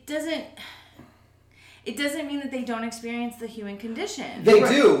it doesn't mean that they don't experience the human condition. They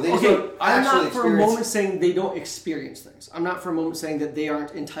do. They just Okay, don't I'm actually not for a experience- moment saying they don't experience things. I'm not for a moment saying that they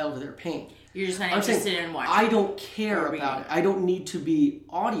aren't entitled to their pain. You're just not I'm saying interested in watching. I don't care or about it. reading. I don't need to be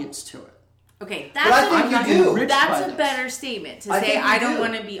audience to it. Okay, But I think I'm you not do. enriched by that's a this. better statement to I say think you I don't do.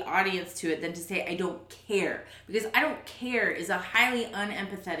 want to be audience to it than to say I don't care, because I don't care is a highly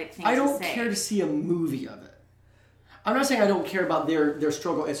unempathetic thing I to don't say. care to see a movie of it. I'm not saying I don't care about their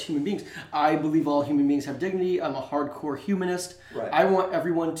struggle as human beings. I believe all human beings have dignity. I'm a hardcore humanist. Right. I want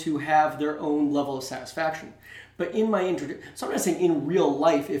everyone to have their own level of satisfaction. But in my so I'm not saying in real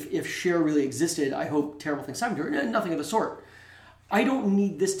life, if Cher really existed, I hope terrible things happen to her. Nothing of the sort. I don't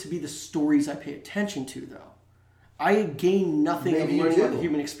need this to be the stories I pay attention to, though. I gain nothing Maybe of you learning do. about the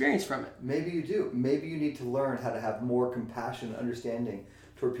human experience from it. Maybe you do. Maybe you need to learn how to have more compassion and understanding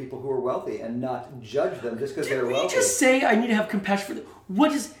toward people who are wealthy and not judge them just because they're Did we wealthy. just say I need to have compassion for them?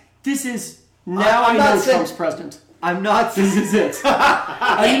 What is... This is... Now I'm I not know saying- Trump's president. I'm not This is it.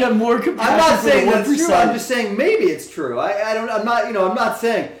 I need to have more compassion I'm not for saying the that's 1%. true. I'm just saying maybe it's true. I'm not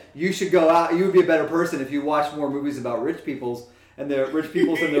saying you should go out. You would be a better person if you watched more movies about rich peoples and their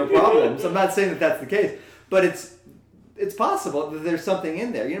problems. I'm not saying that that's the case, but it's possible that there's something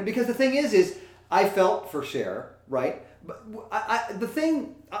in there. Because the thing is I felt for Cher, right? But the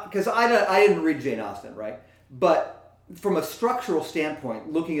thing, because I didn't read Jane Austen, right? But from a structural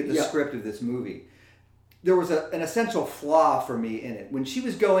standpoint, looking at the script of this movie, there was an essential flaw for me in it when she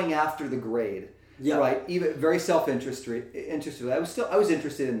was going after the grade. Yeah. Right. Even very self-interested. I was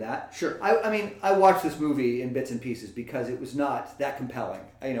interested in that. Sure. I mean, I watched this movie in bits and pieces because it was not that compelling.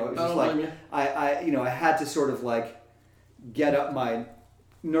 It was just I had to sort of like get up my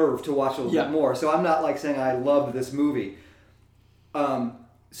nerve to watch a little bit more. So I'm not like saying I loved this movie.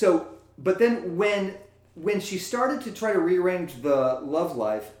 But then when she started to try to rearrange the love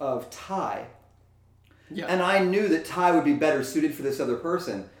life of Ty, and I knew that Ty would be better suited for this other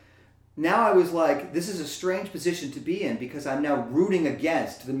person. Now I was like, this is a strange position to be in because I'm now rooting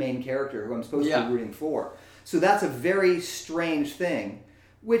against the main character who I'm supposed to be rooting for. So that's a very strange thing,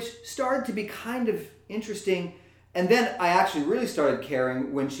 which started to be kind of interesting. And then I actually really started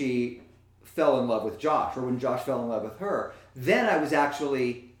caring when she fell in love with Josh, or when Josh fell in love with her. Then I was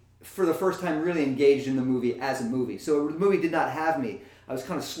actually, for the first time, really engaged in the movie as a movie. So the movie did not have me. I was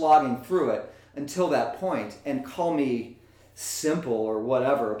kind of slogging through it until that point, and call me simple or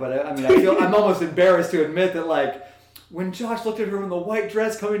whatever, but I mean, I'm almost embarrassed to admit that, like, when Josh looked at her in the white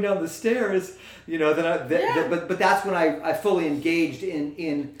dress coming down the stairs, but that's when I fully engaged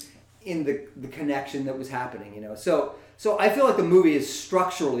in the connection that was happening, So I feel like the movie is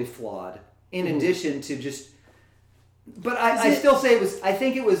structurally flawed in addition to just, but I still say I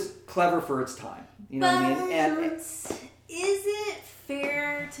think it was clever for its time, you know what I mean? And is it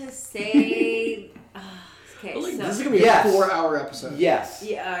fair to say? Okay, this so is going to be a 4-hour episode. Yes.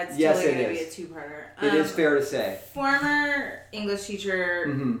 Yeah, it's yes, totally it going to be a is. two-parter. It is fair to say. Former English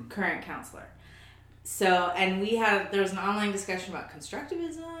teacher, current counselor. So, and there was an online discussion about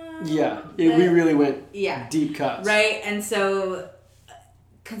constructivism. Yeah, we really went deep cuts. Right, and so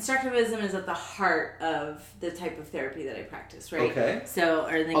constructivism is at the heart of the type of therapy that I practice, right? Okay. So,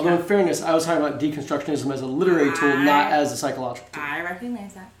 although in fairness, I was talking about deconstructionism as a literary tool, not as a psychological tool. I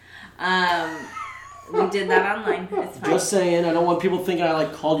recognize that. We did that online. It's fine. Just saying, I don't want people thinking I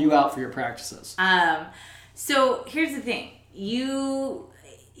called you out for your practices. So here's the thing.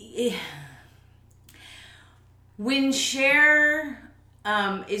 When Cher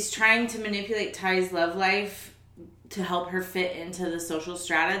is trying to manipulate Ty's love life to help her fit into the social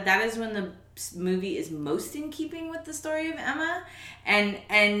strata, that is when the movie is most in keeping with the story of Emma.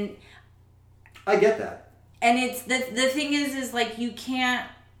 And I get that. And it's the thing is like you can't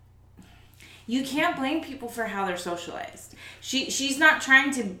blame people for how they're socialized. She's not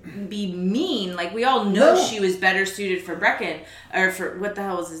trying to be mean. Like, we all know she was better suited for Brecken, or for, what the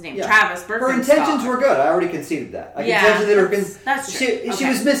hell was his name? Yeah. Travis Birkenstock. Her intentions were good. I already conceded that. That's true. She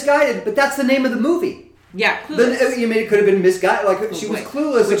was misguided, but that's the name of the movie. Yeah, Clueless. It could have been misguided. Like, she was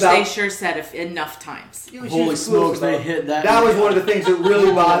clueless Which about... they sure said enough times. Holy smokes, they hit that. That was one of the things that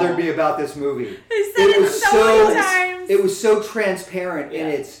really bothered me about this movie. They said it so many times. It was so transparent in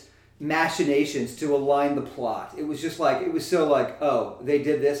its machinations to align the plot. It was just like, it was so like, oh, they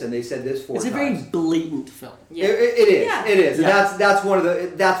did this and they said this 4 times. It's a very blatant film. Yeah. It is. Yeah. It is. Yeah. That's one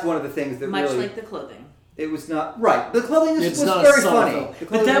of the things that much really... like the clothing. It was not... Right. The clothing was not very funny.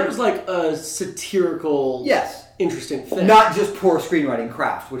 But that was like a satirical, interesting thing. Not just poor screenwriting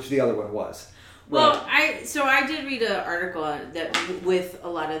craft, which the other one was. Well, I did read an article that with a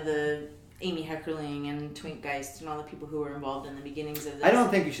lot of the Amy Heckerling and Twink Geist and all the people who were involved in the beginnings of this. I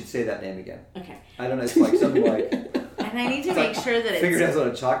don't think you should say that name again. Okay. I don't know. It's like something like... And I need to make sure that fingernails on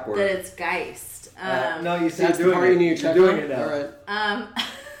a chalkboard. That it's Geist. No, you see, that's the part you need to check doing it now. All right.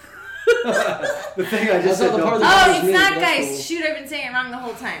 The thing I just said. It's not Geist. Cool. Shoot, I've been saying it wrong the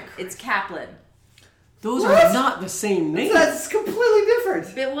whole time. It's Kaplan. Those are not the same name. That's completely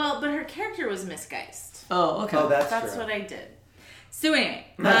different. But her character was Miss Geist. Oh, okay. Oh, that's true. What I did. So anyway,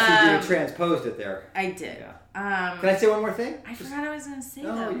 you transposed it there. I did. Yeah. Can I say one more thing? I forgot I was going to say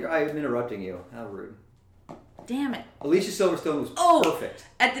that. No, I'm interrupting you. How rude. Damn it. Alicia Silverstone was perfect.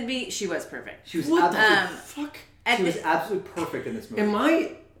 At the beat, she was perfect. She was absolutely fuck. She was absolutely perfect in this movie.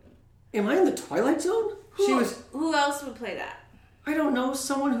 Am I in the Twilight Zone? Who else would play that? I don't know.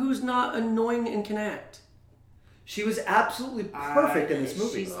 Someone who's not annoying and can act. She was absolutely perfect in this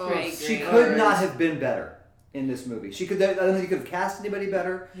movie. She's great. She could not have been better in this movie. I don't think you could have cast anybody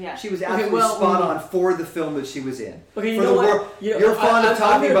better. Yeah. She was absolutely spot on for the film that she was in. Okay, you know what? You're fond of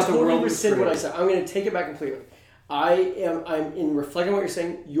talking about the world. I'm going to rescind what I said. I'm going to take it back completely. I'm in reflecting on what you're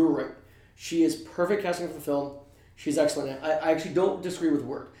saying. You're right. She is perfect casting for the film. She's excellent. I actually don't disagree with the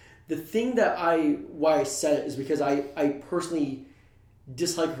word. The thing why I said it is because I personally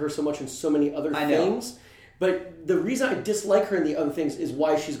dislike her so much in so many other things. But the reason I dislike her in the other things is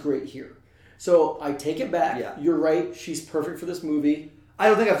why she's great here. So I take it back. Yeah. You're right. She's perfect for this movie. I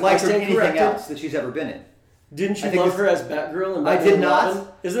don't think I've liked her in anything else that she's ever been in. Didn't you love her as Batgirl? And I did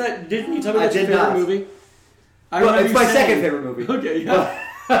not. Isn't that? Didn't you tell me that's your favorite movie? remember it's you my saying- second favorite movie. Okay, yeah.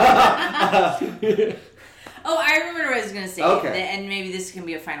 Oh, I remember what I was going to say. Okay. And maybe this can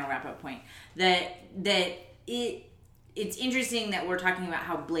be a final wrap-up point. It's interesting that we're talking about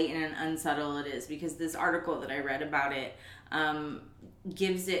how blatant and unsubtle it is, because this article that I read about it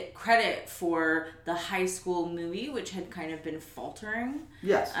gives it credit for the High School movie, which had kind of been faltering.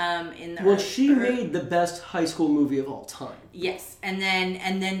 Yes. In the Well, she made the best high school movie of all time. Yes, and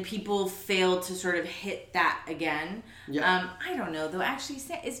then people failed to sort of hit that again. Yeah. I don't know though. Actually,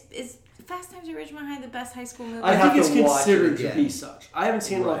 is Fast Times at Ridgemont High the best high school movie? I I have think it's to watch it considered to again. be such. I haven't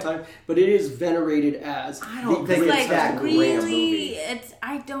seen it in a long Right. time, but it is venerated as. I don't the think greatest it's high that school great movie. a really, movie.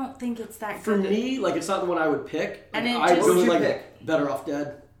 I don't think it's that For good. me, like it's not the one I would pick. And it I'd just- go What would with you like pick? Better Off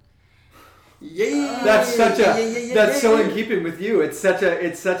Dead. Yeah, That's such a yeah, that's so yeah. in keeping with you. It's such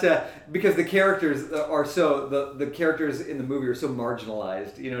a because the characters are so the characters in the movie are so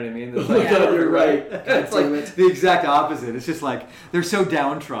marginalized. You know what I mean? It's Oh my God, you're right. God It's like damn it. the exact opposite. It's just like they're so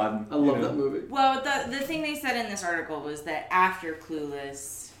downtrodden. I love you know? that movie. Well, the thing they said in this article was that after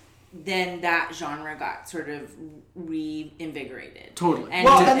Clueless, then that genre got sort of reinvigorated. Totally. And,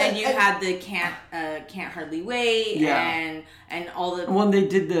 Well, and you and- had the Can't Hardly Wait, Yeah. and all the When they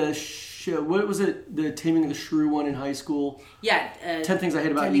did the show, what was it? The Taming of the Shrew one in high school. 10 10 Things I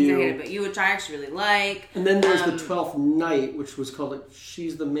Hate About 10 Things You. I Hate About You, which I actually really like. And then there's the 12th Night, which was called like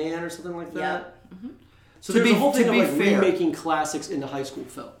She's the Man or something like that. Yep. So To there's be- a whole thing to of be like fair- remaking classics into high school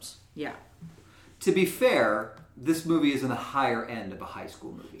films. Yeah. To be fair, this movie is in the higher end of a high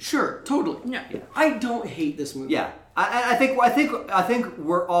school movie. Sure, totally. Yeah. I don't hate this movie. Yeah, I think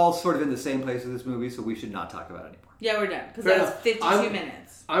we're all sort of in the same place with this movie, so we should not talk about it anymore. Yeah, we're done. Because Fair that was enough. 52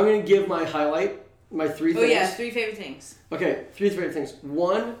 minutes. I'm going to give my highlight, my three Oh, things. yeah, 3 favorite things. Okay, three favorite things.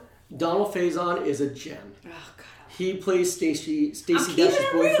 One, Donald Faison is a gem. Oh, God. He plays Stacy keeping Dash's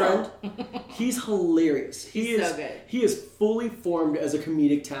it real. boyfriend. He's hilarious. He's so good. He is fully formed as a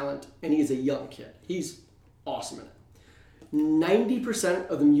comedic talent, and he's a young kid. He's awesome in it. 90%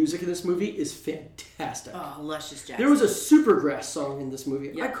 of the music in this movie is fantastic. Oh, Luscious Jackson. There was a Supergrass song in this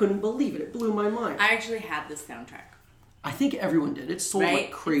movie. Yeah. I couldn't believe it. It blew my mind. I actually had this soundtrack. I think everyone did. It sold Right?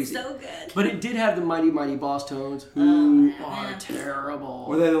 like crazy. It's so good. But it did have the Mighty Mighty Boss Tones, who man. are terrible.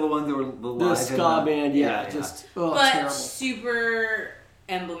 Were they the ones that were the the live ska in band, just But terrible. super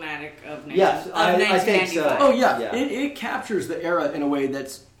emblematic of, Yes, I think so. 1995. Oh yeah, Yeah. It captures the era in a way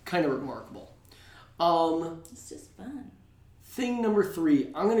that's kind of remarkable. It's just fun. Thing number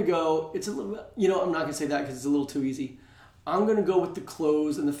 3, I'm gonna go. It's a little, I'm not gonna say that because it's a little too easy. I'm gonna go with the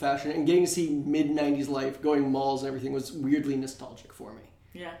clothes and the fashion, and getting to see mid '90s life, going malls and everything was weirdly nostalgic for me.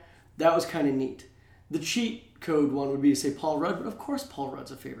 Yeah. That was kind of neat. The cheat code one would be to say Paul Rudd, but of course Paul Rudd's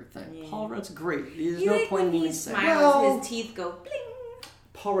a favorite thing. Yeah. Paul Rudd's great. There's You no like point when in he even saying. smiles, Well- his teeth go bling.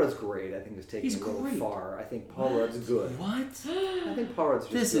 Paul Rudd's great. I think it's taking He's it a little great. far. I think Paul Rudd's good. What? I think Paul Rudd's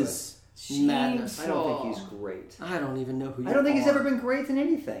just This good. is madness. I don't think he's great. I don't even know who you I don't think he's are. ever been great in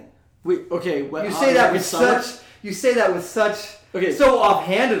anything. Wait, okay. Well, You say that with Summer? such. You say that with such. Okay. So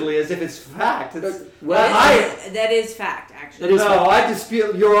offhandedly, as if it's fact. It's, Well, That is fact, actually. That is no, fact. I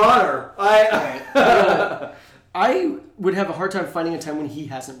dispute Your Honor. I would have a hard time finding a time when he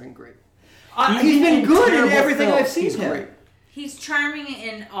hasn't been great. He's Even been good in terrible everything films, I've seen he's him. great. He's charming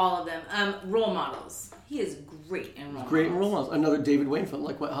in all of them. Role models. He is great in role models. Great in role models. Another David Wayne film,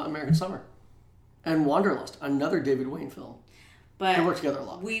 like Wet Hot American Summer. And Wanderlust, another David Wayne film. But They work together a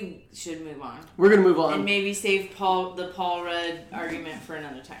lot. we should move on. We're going to move on. And maybe save the Paul Rudd argument for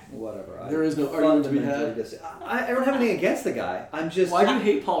another time. Whatever. There is no argument to be had. fundamentally I don't have anything against the guy. I'm just. Why do you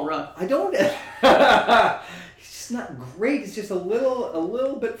hate Paul Rudd? I don't. He's just not great. He's just a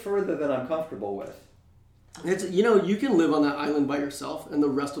little bit further than I'm comfortable with. It's you can live on that island by yourself, and the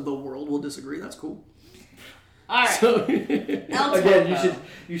rest of the world will disagree. That's cool. All right. So, El Again, Topo.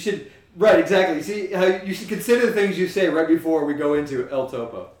 you should right exactly. See how you should consider the things you say right before we go into El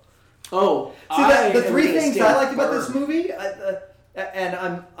Topo. oh, See the am three gonna things stand I liked about this firm. movie, and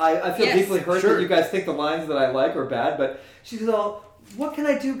I feel Yes. deeply hurt Sure. that you guys think the lines that I like are bad. But she goes, "Oh, what can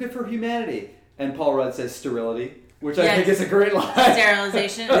I do good for humanity?" And Paul Rudd says sterility, which I Yes. think is a great line.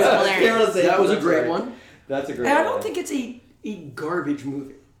 Sterilization is hilarious. Sterilization, That was a that's great right. one. That's a great And I line. don't think it's a garbage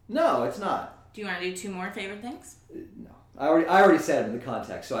movie. No, it's not. Do you want to do 2 more favorite things? No, I already said it in the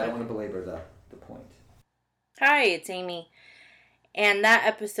context, so I don't want to belabor the point. Hi, it's Amy. And that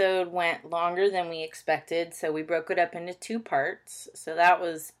episode went longer than we expected, so we broke it up into 2 parts. So that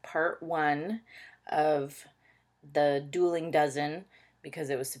was part 1 of the Dueling Dozen, because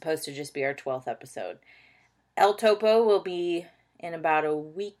it was supposed to just be our 12th episode. El Topo will be in about a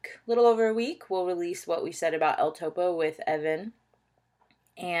week, little over a week. We'll release what we said about El Topo with Evan.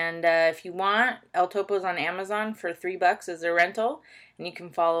 And if you want, El Topo's on Amazon for $3 as a rental, and you can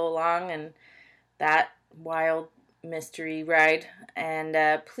follow along in that wild mystery ride. And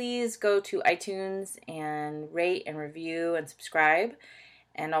please go to iTunes and rate and review and subscribe.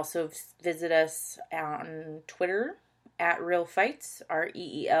 And also visit us on Twitter at Real Fights,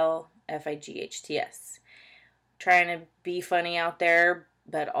 REELFIGHTS. Trying to be funny out there,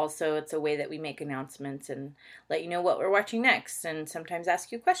 but also it's a way that we make announcements and let you know what we're watching next, and sometimes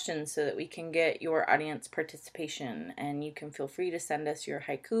ask you questions so that we can get your audience participation. And you can feel free to send us your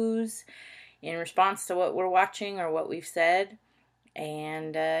haikus in response to what we're watching or what we've said.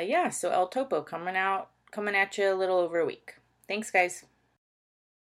 And so El Topo coming at you a little over a week. Thanks, guys.